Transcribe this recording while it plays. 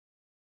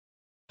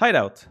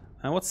Hideout.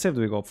 And what civ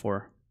do we go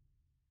for?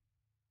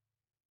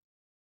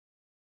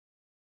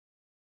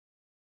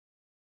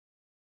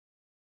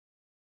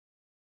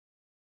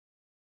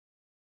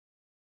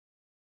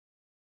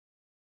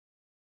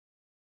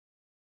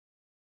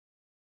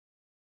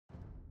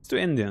 Let's do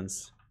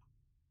Indians.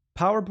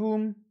 Power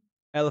Boom,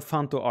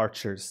 Elephanto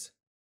Archers.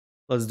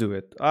 Let's do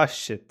it. Ah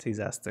shit, he's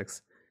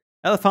Aztecs.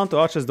 Elephanto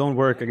Archers don't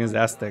work against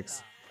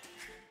Aztecs.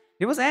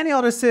 If it was any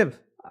other civ,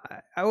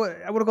 I would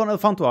have gone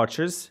Elephanto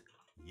Archers.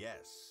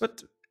 Yes.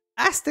 But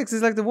Aztecs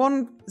is like the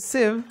one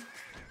civ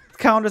that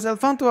counters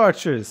Elephanto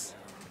Archers.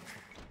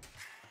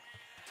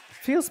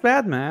 Feels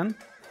bad, man.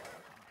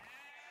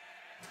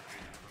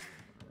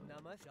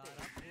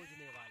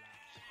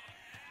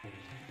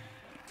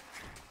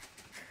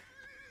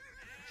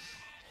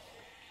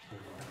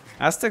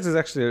 Aztecs is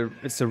actually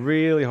it's a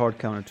really hard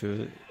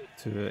counter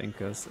to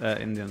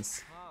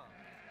Indians.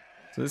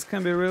 So this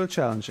can be really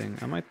challenging.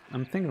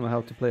 I'm thinking about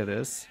how to play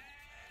this.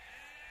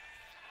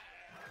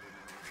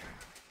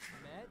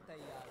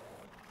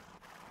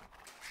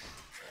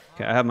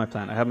 Okay, I have my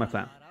plan.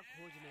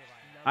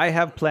 I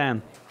have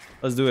plan.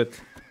 Let's do it.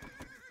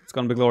 It's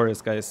gonna be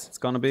glorious, guys. It's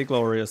gonna be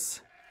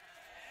glorious.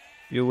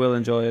 You will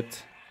enjoy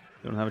it.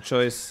 You don't have a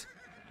choice.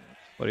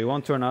 Whether you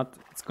want to or not,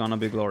 it's gonna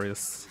be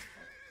glorious.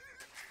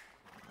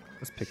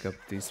 Let's pick up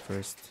these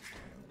first.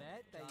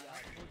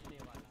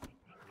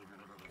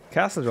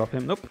 Castle drop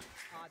him. Nope.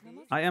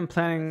 I am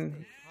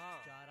planning...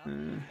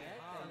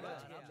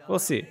 we'll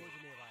see.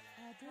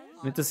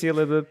 Need to see a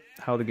little bit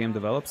how the game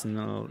develops and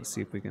then I'll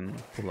see if we can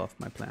pull off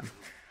my plan.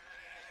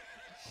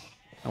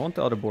 I want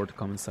the other board to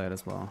come inside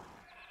as well.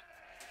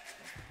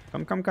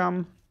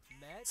 Come.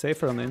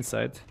 Safer on the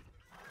inside.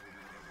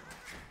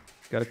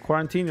 Gotta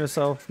quarantine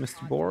yourself,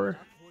 Mr. Boar.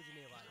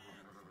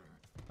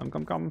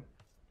 Come.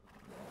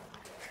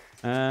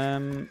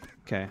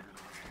 Okay.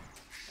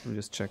 Let me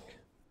just check.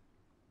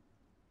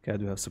 Okay, I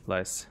do have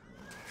supplies.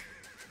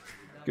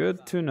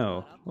 Good to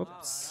know.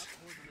 Whoops.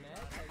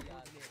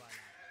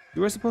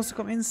 You were supposed to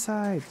come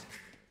inside.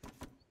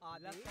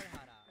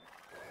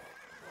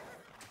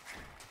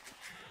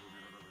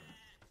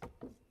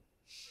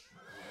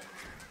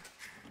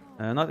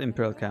 Not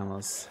Imperial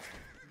Camels.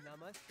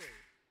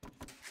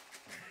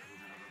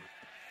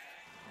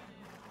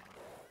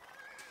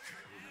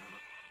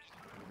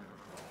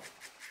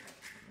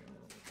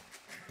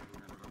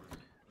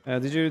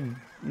 Did you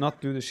not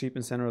do the sheep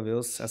in center of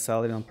hills as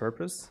Saladin on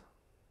purpose?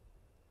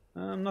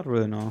 Not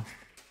really, no.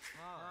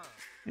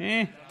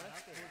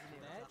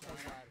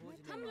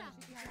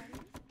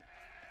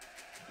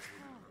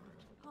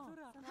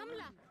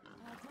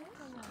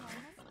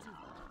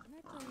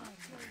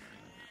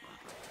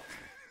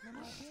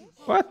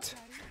 What?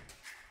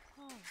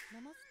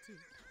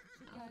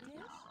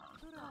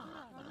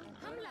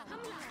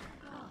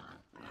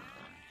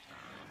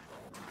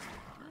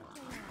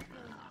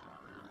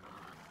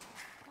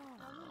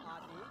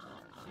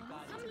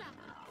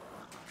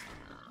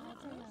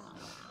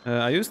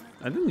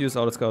 I didn't use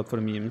Auto Scout for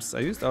the memes. I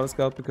used Auto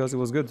Scout because it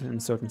was good in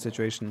certain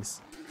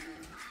situations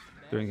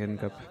during Hidden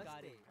Cup.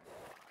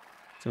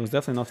 So it was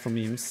definitely not for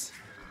memes.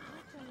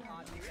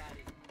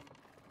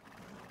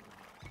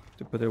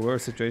 But there were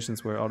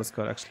situations where Auto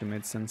Scout actually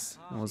made sense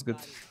and was good.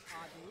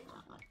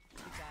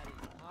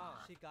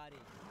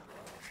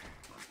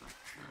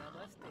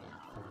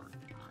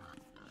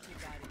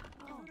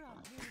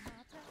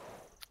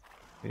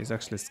 He's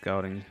actually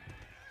scouting.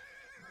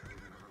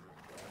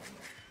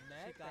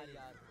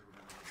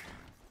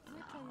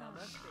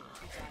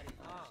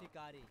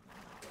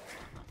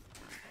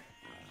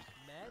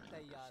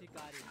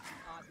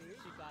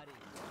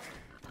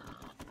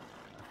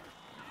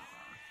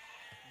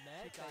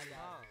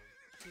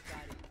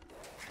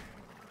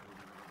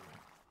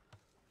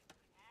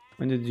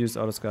 When did you use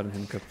Auto Scout in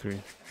Hidden Cup 3? I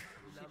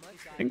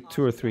think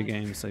 2 or 3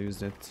 games I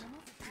used it.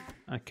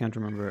 I can't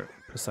remember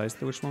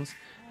precisely which ones.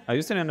 I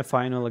used it in the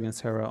final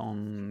against Hera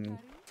on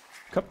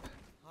Cup.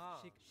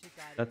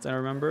 That I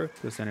remember,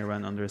 because then he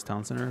ran under his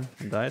town center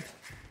and died.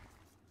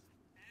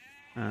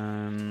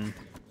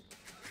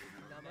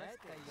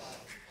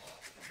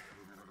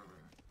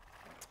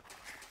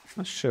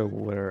 Not sure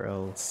where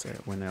else,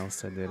 when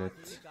else I did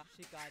it.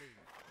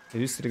 I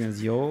used it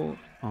against Yo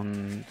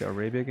on the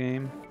Arabia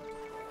game.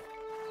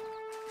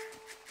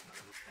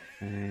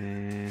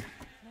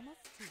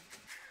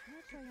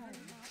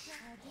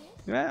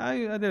 Yeah,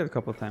 I did it a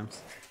couple of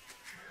times.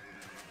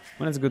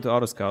 When it's good to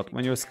auto scout.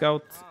 When your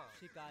scout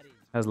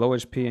has low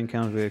HP and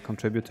can't really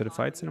contribute to the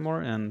fights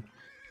anymore, and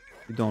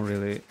you don't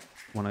really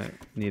want to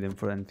need him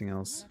for anything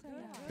else,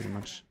 pretty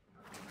much.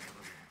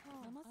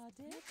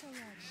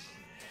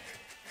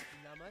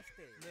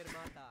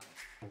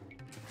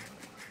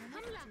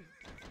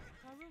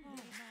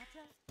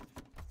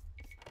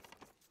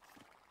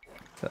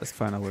 Let's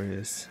find out where he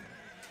is.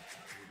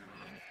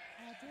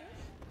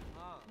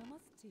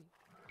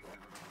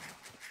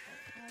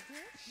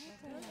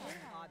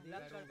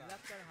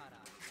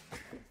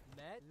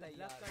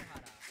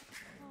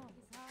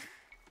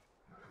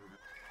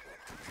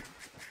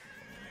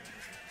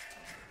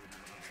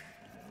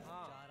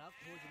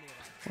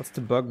 What's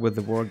the bug with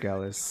the war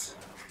galleys?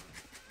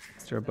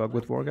 Is there a bug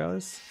with war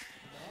galleys?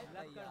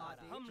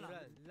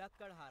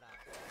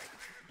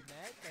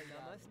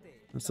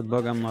 That's a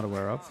bug I'm not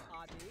aware of.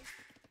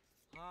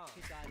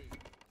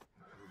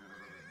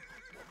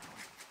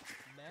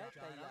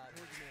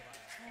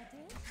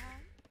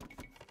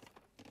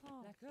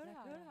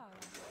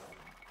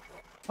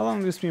 How long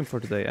do you stream for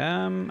today?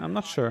 I'm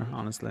not sure,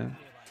 honestly.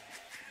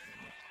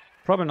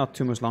 Probably not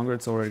too much longer,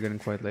 it's already getting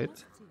quite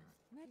late.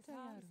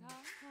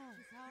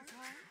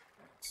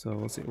 So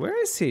we'll see. Where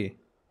is he?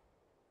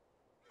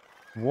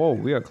 Whoa,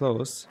 we are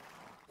close.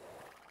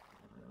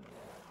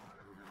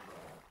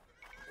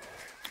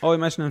 Oh,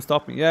 imagine him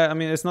stopping. Yeah, I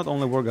mean, it's not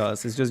only war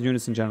guys, it's just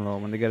units in general.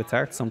 When they get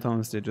attacked,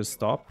 sometimes they just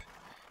stop.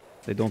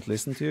 They don't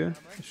listen to you,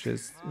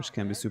 which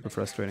can be super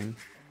frustrating.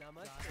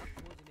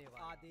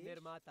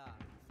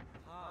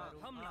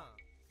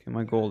 Okay,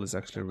 my gold is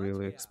actually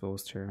really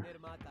exposed here.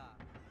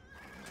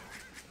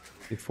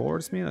 He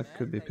forwards me, that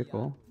could be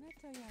pickle.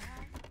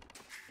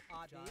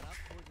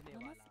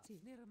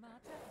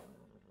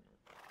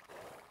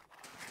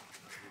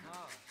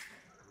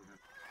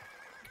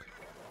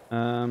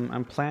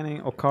 I'm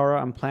planning,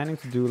 Okara, I'm planning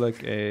to do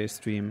like a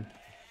stream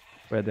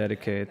where I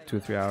dedicate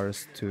 2-3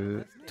 hours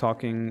to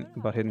talking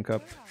about Hidden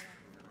Cup,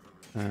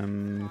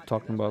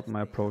 talking about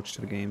my approach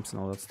to the games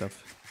and all that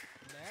stuff.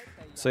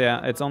 So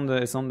yeah, it's on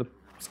the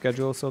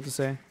schedule, so to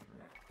say.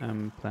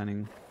 I'm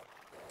planning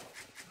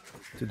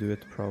to do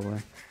it probably.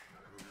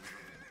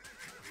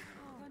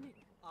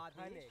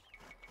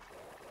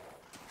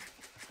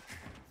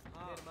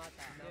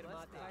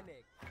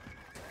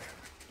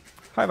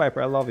 Hi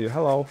Viper, I love you.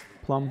 Hello,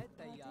 Plum.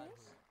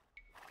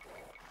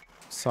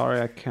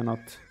 Sorry I cannot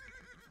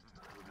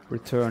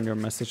return your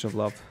message of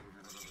love.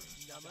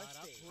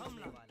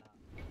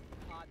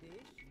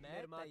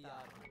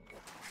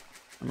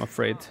 I'm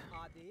afraid.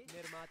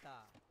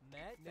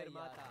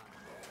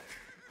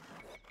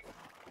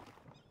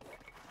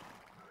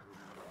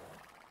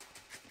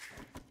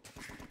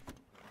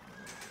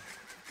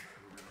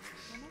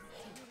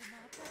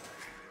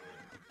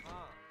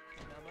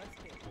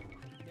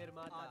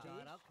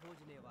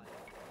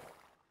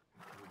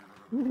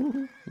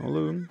 No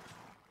loon.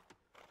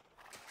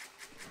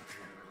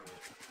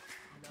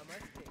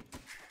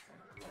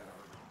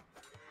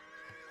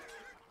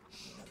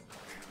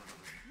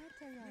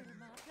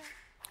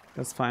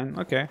 That's fine,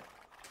 okay.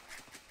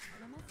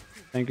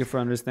 Thank you for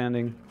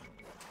understanding.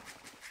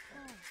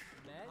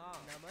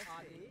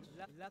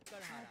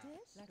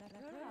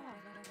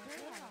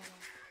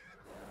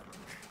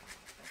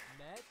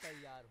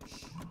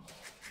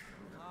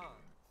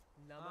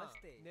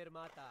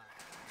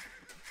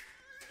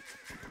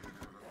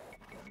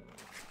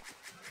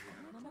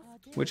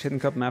 Which Hidden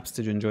Cup maps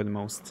did you enjoy the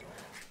most?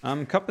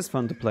 Cup is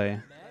fun to play,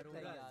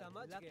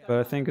 but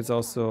I think it's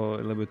also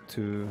a little bit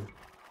too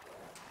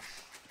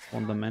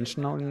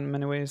one-dimensional in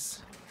many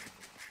ways.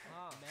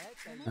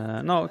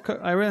 No,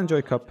 I really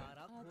enjoy Cup.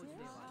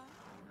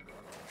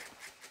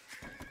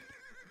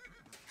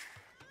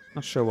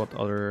 Not sure what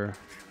other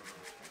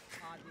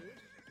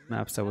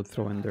maps I would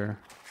throw in there.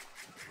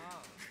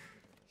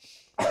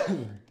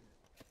 I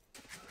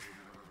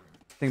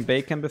think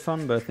Bay can be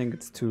fun, but I think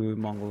it's too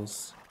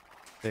Mongols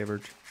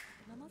favored.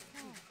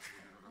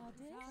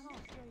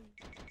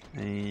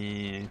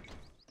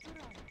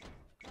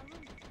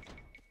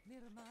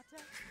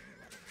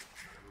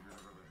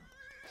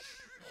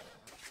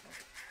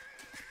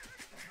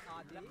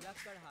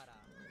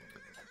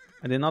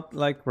 I did not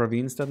like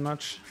ravines that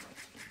much.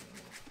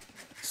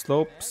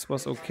 Slopes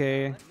was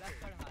okay.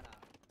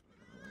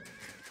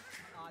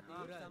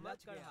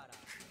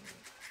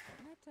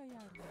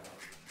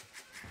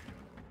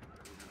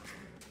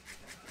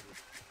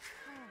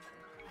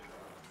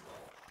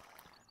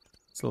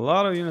 It's a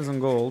lot of units on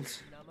gold.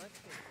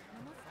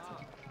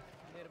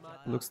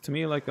 Looks to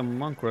me like a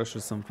monk rush or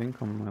something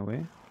coming my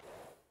way.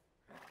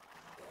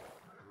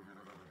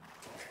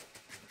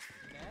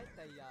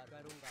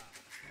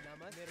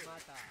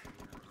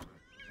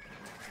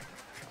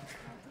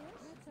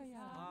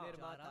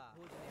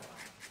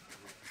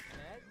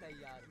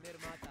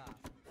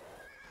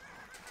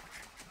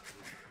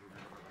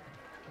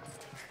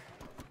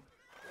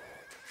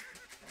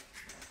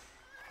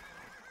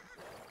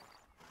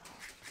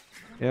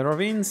 Yeah,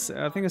 ravines,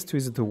 I think it's too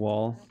easy to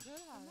wall.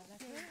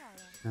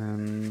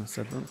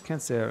 So I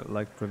can't say I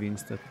like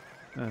ravines that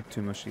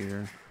too much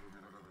either.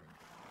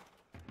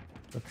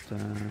 But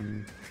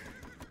trying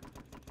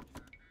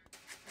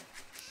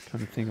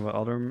to think about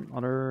other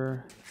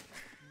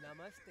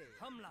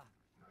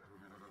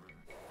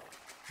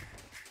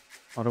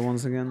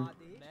ones again.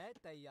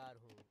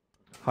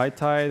 High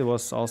Tide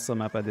was also a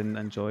map I didn't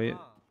enjoy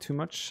too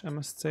much, I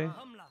must say.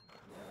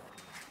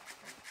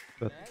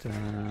 But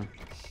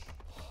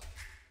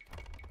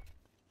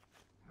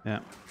yeah.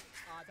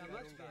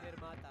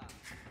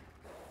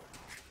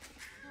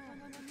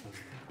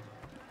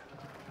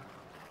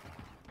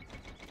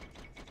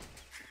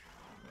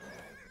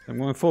 I'm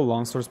going full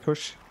Longswords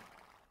push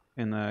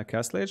in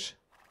Castle Age.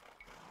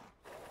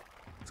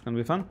 It's gonna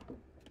be fun.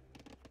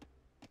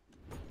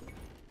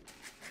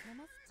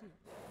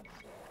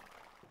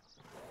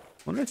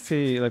 Wonder if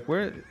he like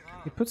where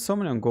he put so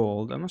many on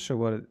gold. I'm not sure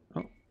what it.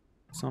 Oh,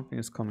 something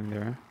is coming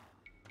there.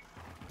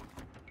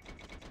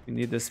 We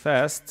need this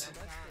fast.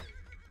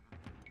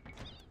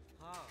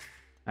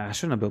 I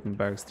shouldn't have built my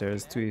barracks there.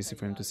 It's too easy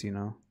for him to see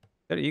now.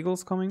 Are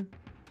eagles coming?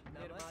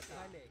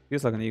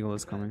 Feels like an eagle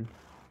is coming.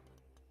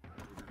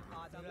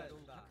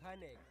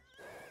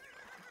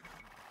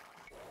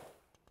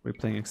 We're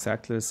playing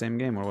exactly the same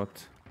game or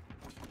what?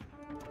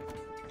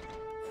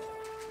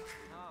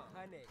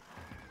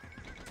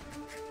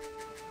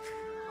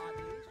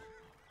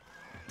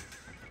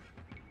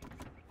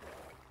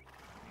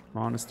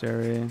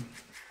 Monastery.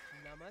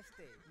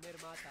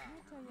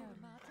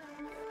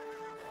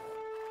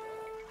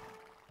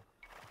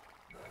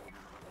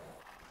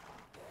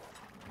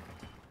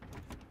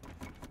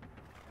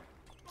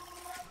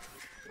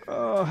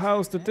 Oh,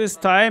 how's it this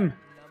time?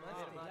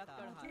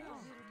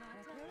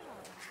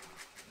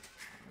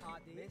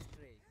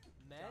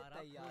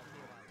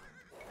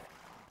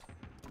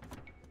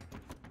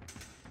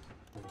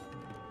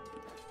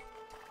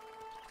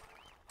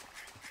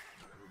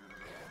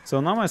 So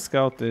now my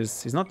scout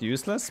he's not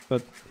useless,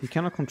 but he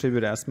cannot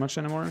contribute as much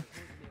anymore.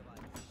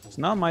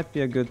 So now might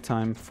be a good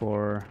time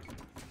for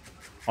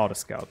auto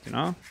scout, you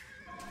know?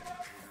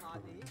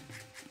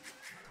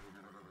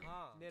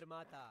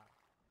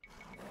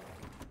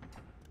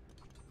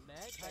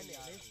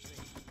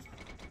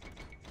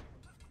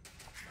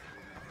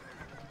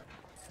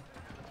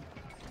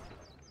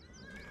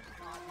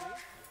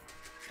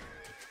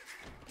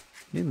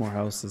 Need more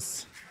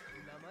houses.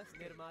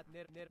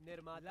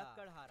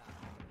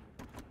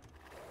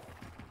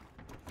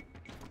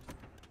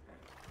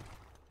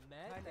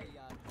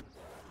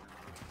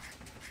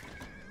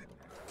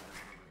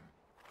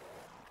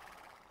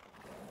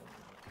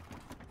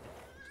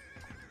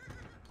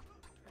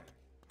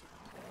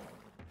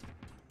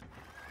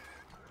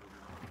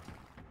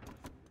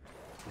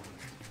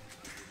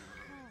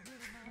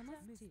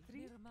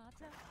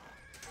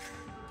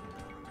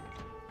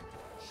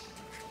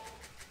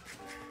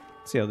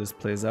 See how this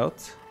plays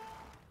out.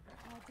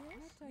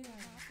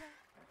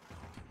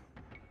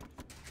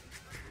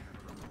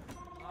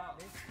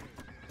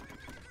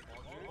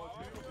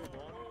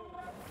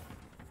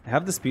 I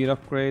have the speed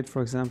upgrade,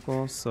 for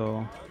example,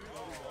 so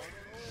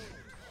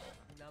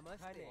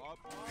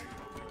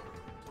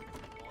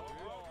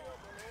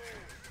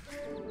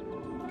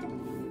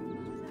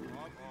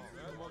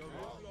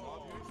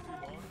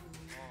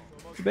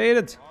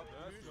baited.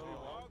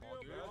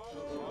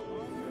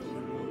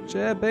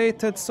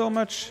 Baited so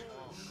much.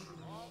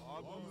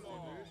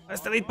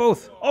 Let's delete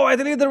both. Oh, I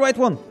deleted the right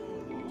one.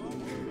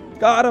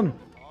 Got him.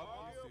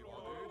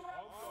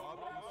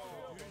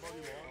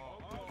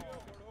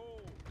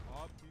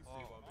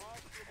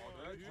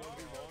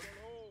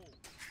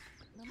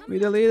 We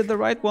deleted the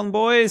right one,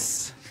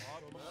 boys.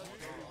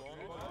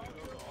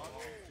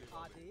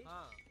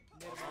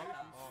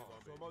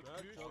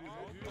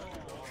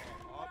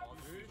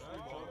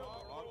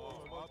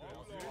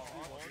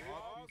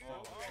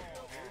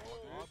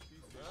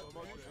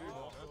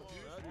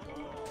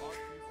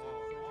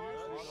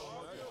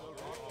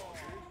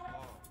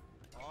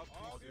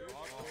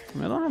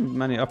 I don't have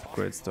many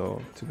upgrades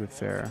though, to be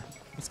fair.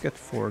 Let's get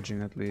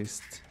forging at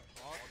least.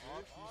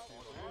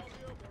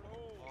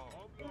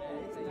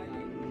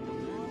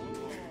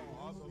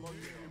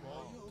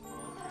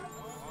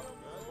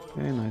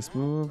 Okay, nice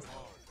move.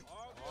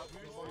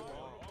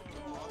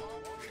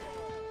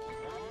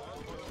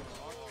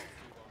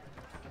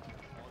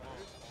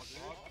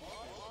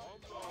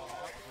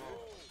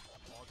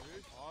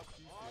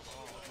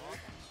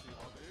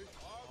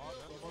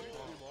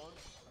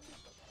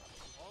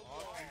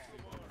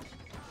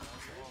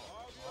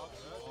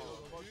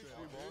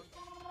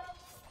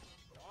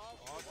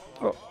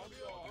 Oh.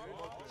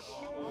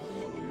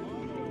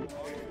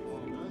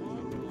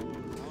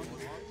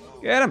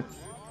 Get him!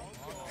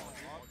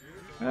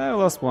 I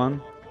lost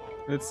one.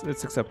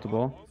 It's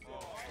acceptable.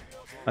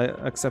 I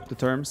accept the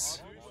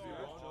terms.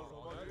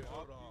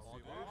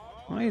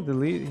 Oh, he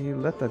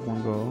let that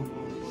one go.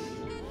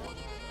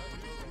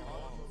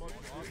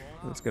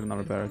 Let's get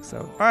another barracks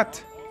out.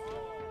 What?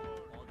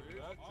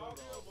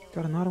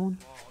 Got another one?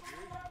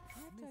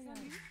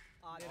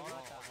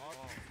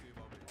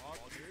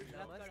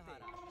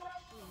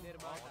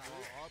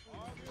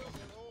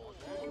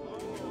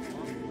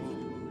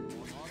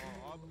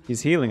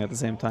 He's healing at the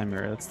same time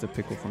here. That's the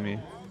pickle for me.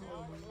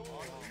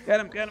 Get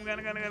him, get him, get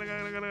him, get him, get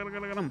him, get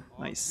him, get him.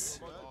 Nice.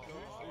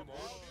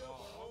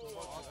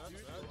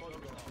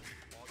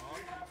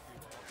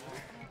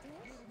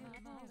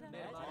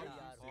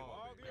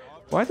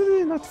 Why did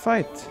they not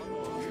fight?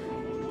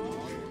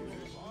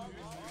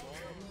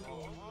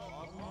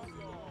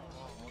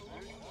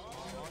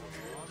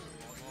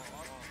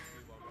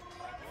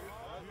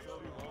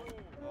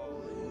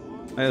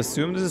 I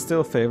assume this is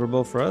still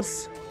favorable for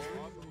us.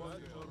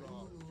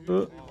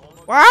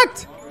 What?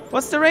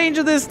 What's the range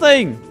of this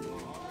thing?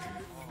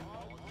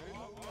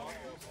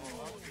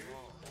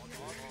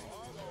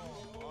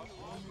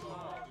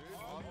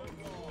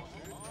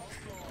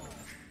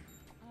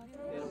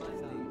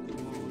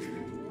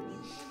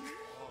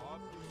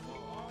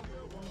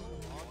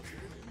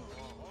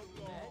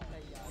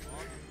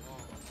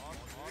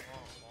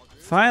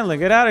 Finally,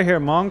 get out of here,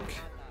 monk.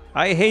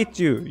 I hate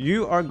you.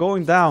 You are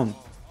going down.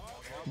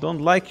 Don't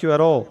like you at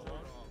all.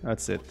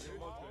 That's it.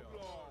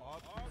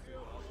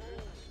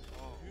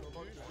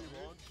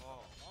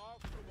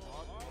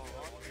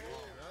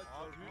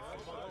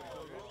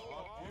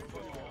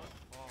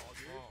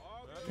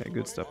 Okay,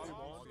 good stuff.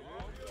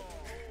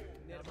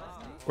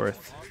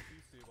 Worth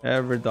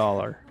every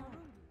dollar.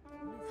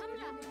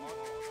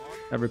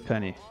 Every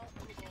penny.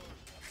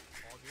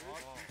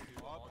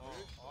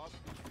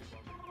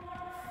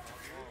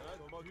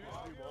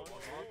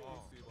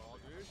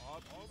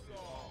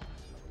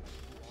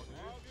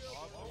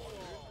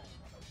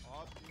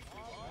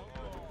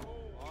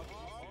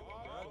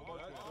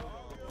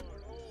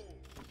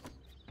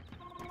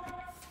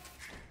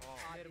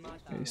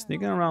 Okay,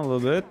 sneaking around a little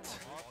bit.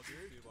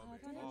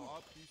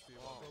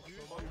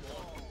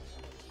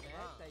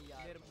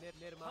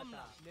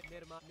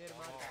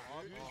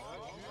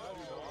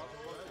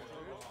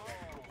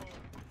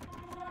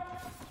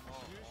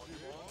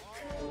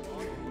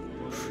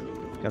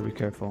 Gotta be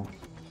careful.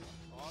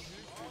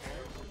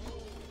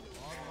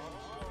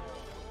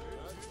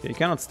 Okay, you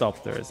cannot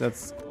stop there, so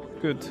that's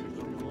good.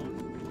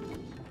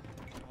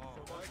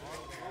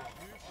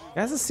 He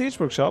has a siege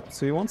workshop,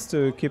 so he wants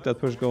to keep that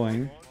push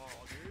going.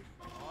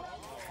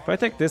 If I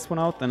take this one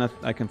out, then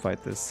I can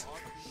fight this.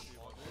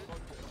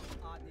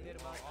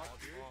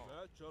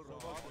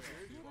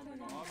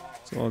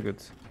 It's all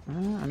good.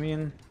 I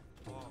mean...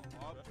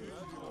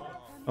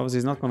 Obviously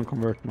he's not going to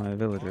convert my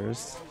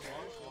villagers.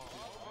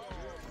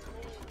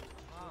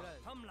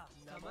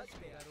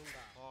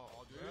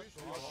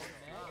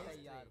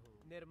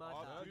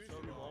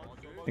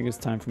 I think it's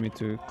time for me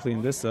to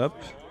clean this up.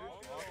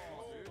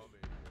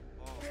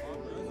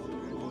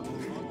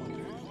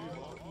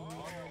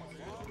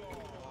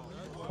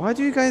 Why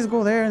do you guys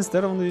go there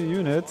instead of the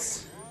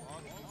units?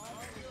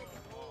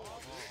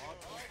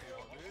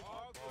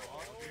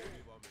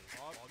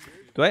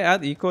 Do I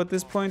add eco at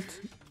this point?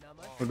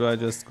 Or do I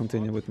just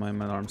continue with my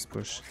man-arms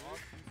push?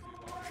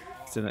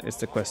 It's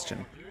the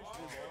question.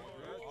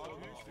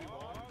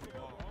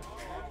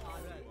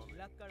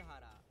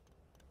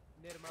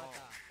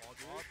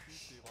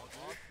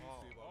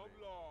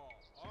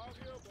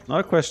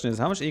 Another question is,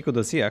 how much eco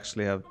does he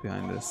actually have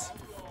behind this?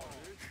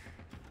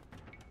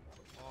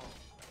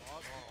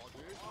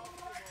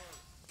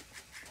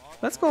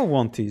 Let's go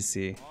 1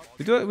 TC.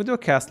 We do a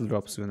castle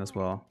drop soon as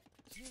well.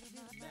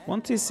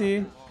 1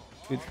 TC.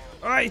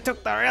 Oh, he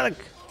took the relic!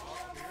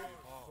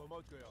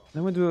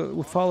 Then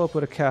we follow up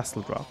with a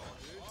castle drop.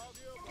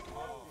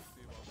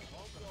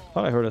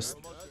 Thought I heard a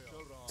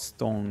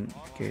stone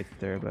gate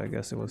there, but I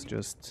guess it was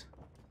just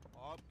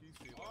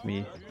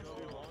me.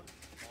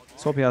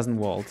 Let's hope he hasn't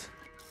walled.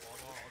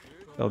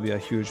 That'll be a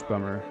huge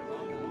bummer.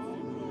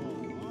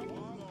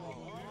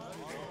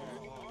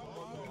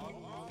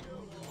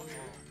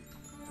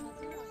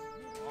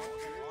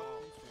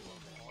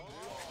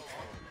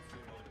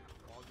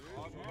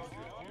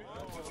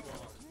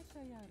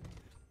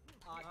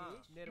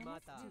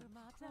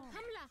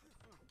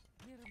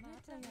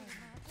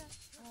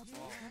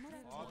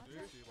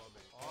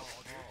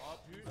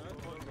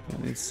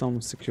 I need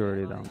some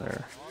security down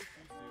there.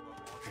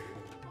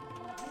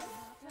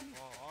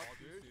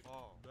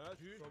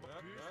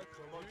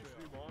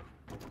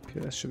 Okay,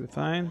 that should be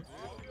fine.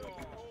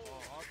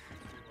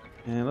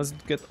 And let's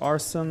get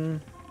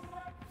arson,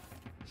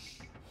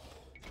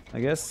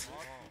 I guess.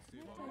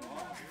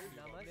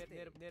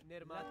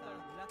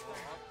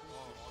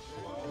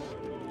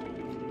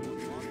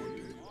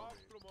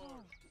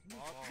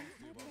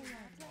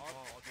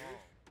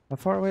 How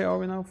far away are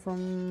we now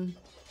from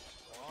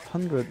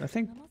 100? I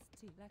think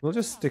we'll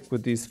just stick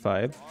with these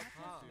 5.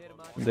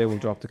 And they will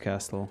drop the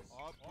castle.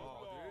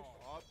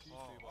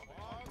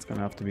 It's gonna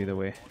have to be the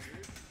way.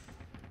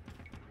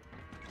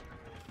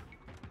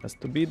 Has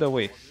to be the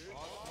way.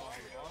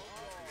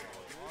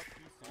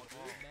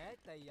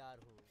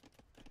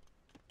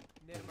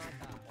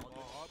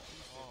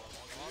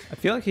 I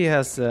feel like he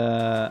has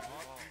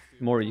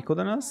more eco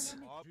than us.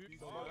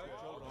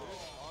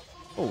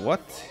 Oh,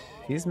 what?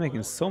 He's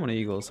making so many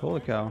eagles,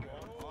 holy cow.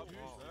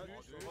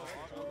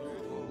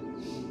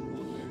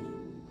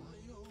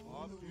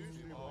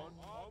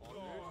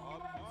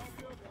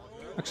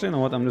 Actually, you know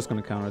what? I'm just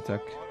gonna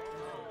counterattack.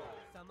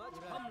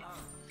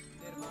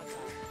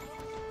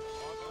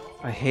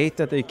 I hate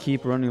that they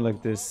keep running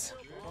like this.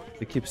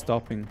 They keep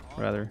stopping,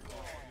 rather.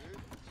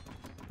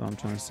 That's what I'm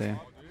trying to say.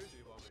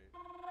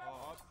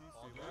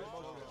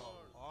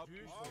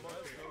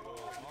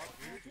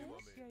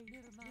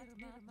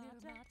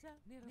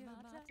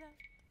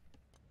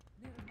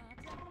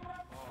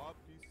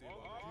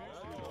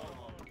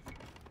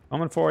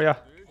 Coming for ya.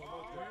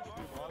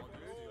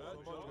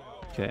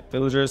 Okay,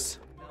 villagers.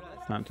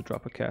 Time to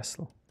drop a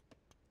castle.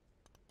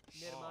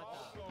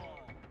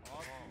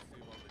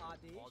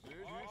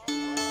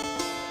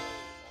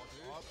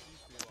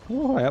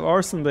 Oh, I have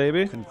arson,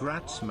 baby.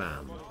 Congrats,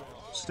 man.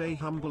 Stay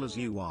humble as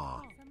you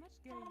are.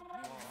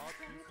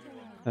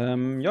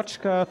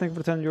 Yochka, thank you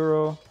for 10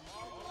 euro.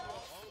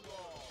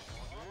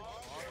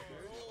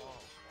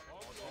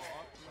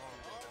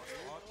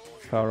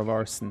 power of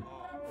arson.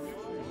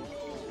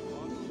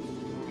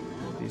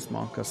 These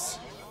monkas.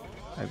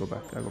 I go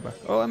back, I go back.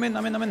 Oh, I'm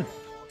in.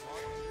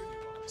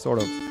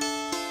 Sort of.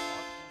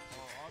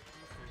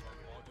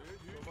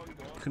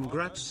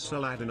 Congrats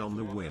Saladin on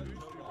the win.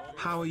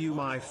 How are you,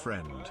 my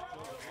friend?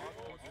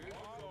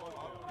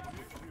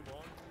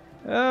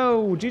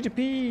 Oh,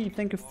 GGP,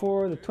 thank you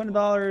for the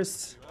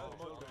 $20.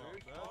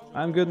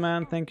 I'm good,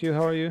 man. Thank you.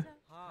 How are you?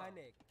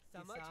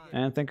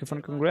 And thank you for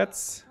the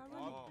congrats.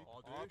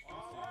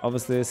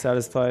 Obviously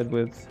satisfied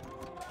with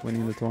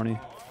winning the tourney.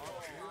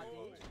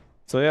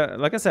 So yeah,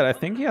 like I said, I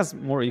think he has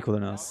more equal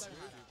than us.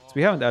 So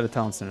we haven't added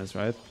town centers,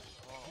 right?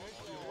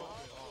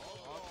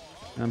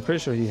 And I'm pretty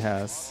sure he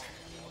has.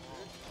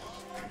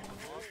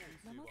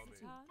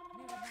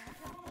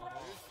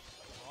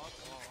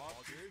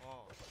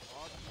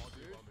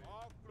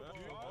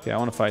 Okay, I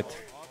want to fight.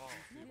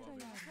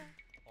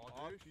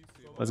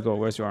 Let's go.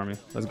 Where's your army?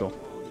 Let's go.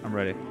 I'm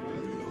ready.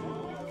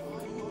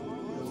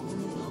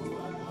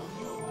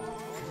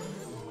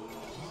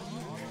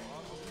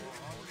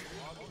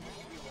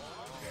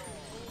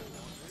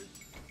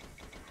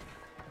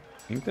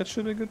 I think that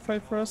should be a good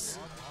fight for us,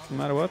 no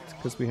matter what,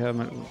 because we have,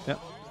 yeah,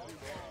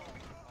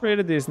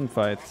 pretty decent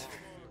fight.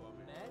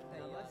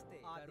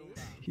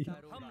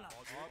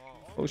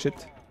 Oh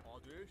shit.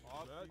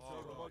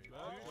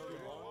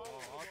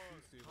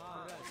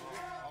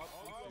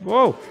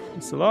 Whoa,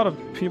 there's a lot of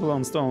people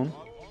on stone.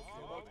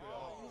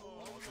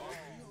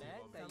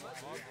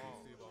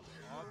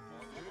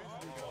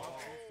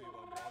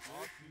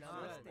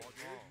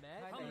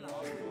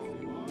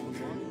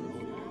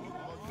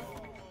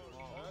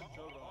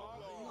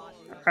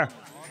 Ah.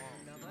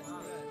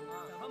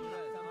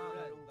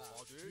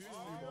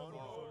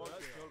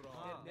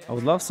 I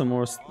would love some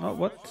more. Oh,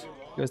 what?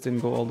 You guys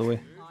didn't go all the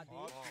way.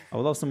 I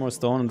would love some more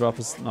stone and drop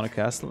us not a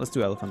castle. Let's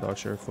do elephant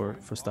archer for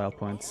style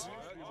points.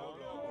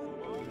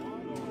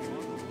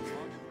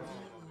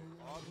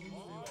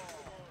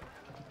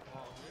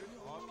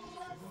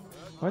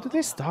 Why do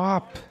they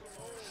stop?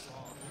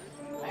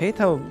 I hate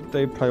how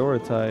they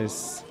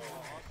prioritize.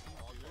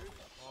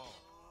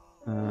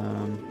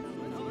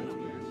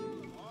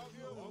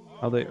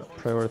 How they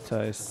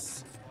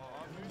prioritize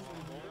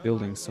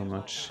building so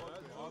much.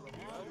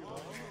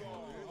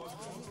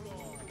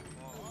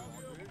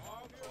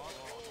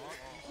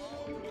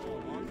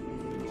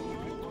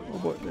 Oh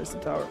boy, there's the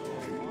tower.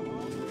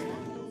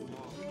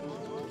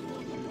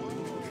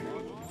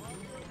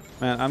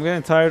 Man, I'm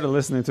getting tired of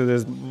listening to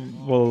this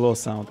low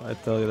sound, I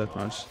tell you that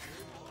much.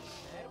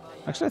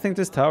 Actually, I think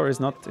this tower is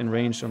not in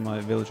range of my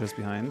villagers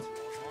behind.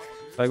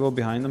 If I go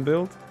behind and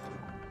build,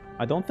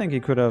 I don't think he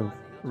could have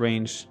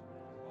range.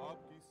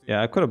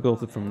 Yeah, I could have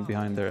built it from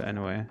behind there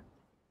anyway.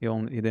 He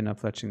didn't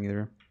have fletching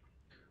either.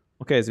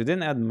 Okay, so he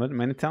didn't add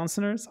many town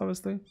centers,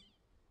 obviously,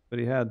 but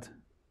he had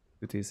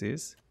 2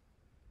 TCs.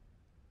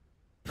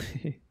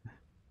 That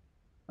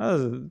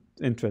was an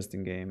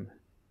interesting game.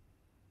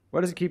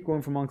 Why does he keep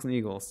going for monks and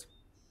eagles?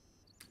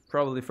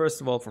 Probably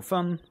first of all for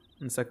fun,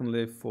 and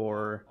secondly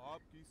for...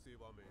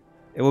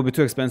 It will be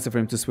too expensive for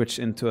him to switch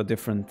into a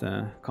different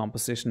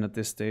composition at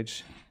this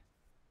stage,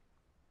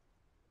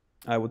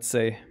 I would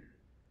say.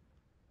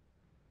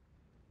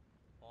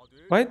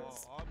 Quite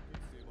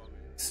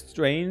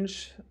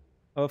strange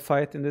of a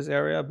fight in this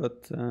area,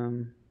 but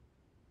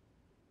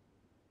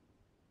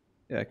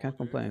yeah, I can't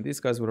complain. These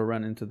guys would have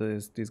run into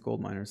these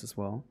gold miners as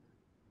well.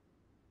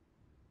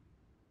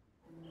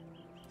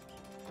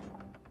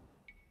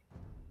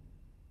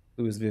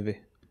 Who is Vivi?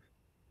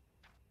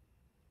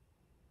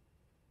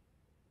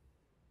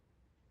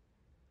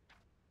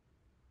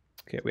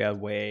 Okay, we had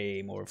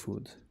way more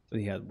food, but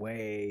he had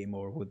way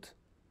more wood.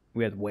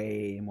 We had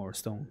way more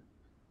stone,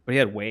 but he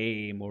had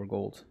way more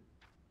gold.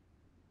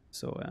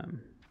 So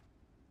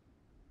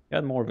he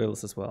had more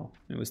villas as well.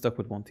 And we stuck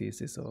with 1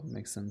 TC, so it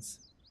makes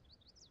sense.